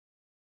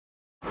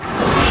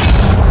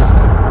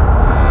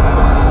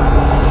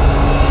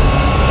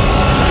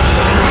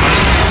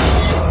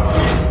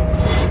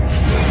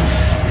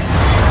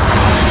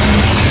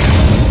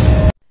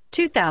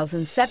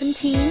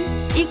2017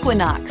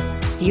 Equinox.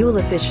 Fuel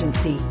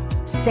efficiency,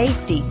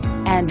 safety,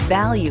 and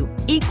value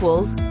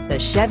equals the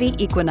Chevy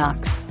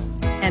Equinox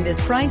and is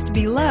priced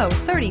below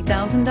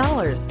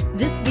 $30,000.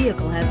 This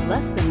vehicle has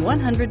less than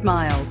 100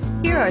 miles.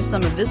 Here are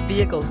some of this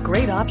vehicle's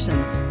great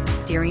options: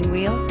 steering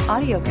wheel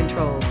audio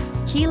controls,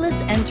 keyless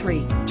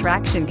entry,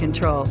 traction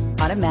control,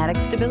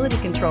 automatic stability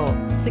control,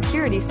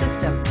 security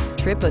system,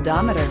 trip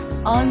odometer,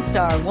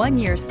 OnStar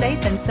 1-year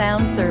safe and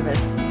sound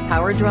service,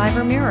 power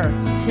driver mirror,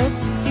 tilt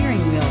steering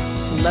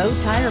wheel, low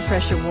tire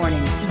pressure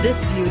warning. This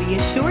beauty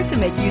is sure to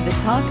make you the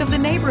talk of the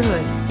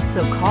neighborhood.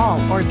 So call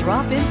or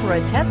drop in for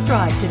a test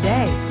drive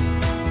today.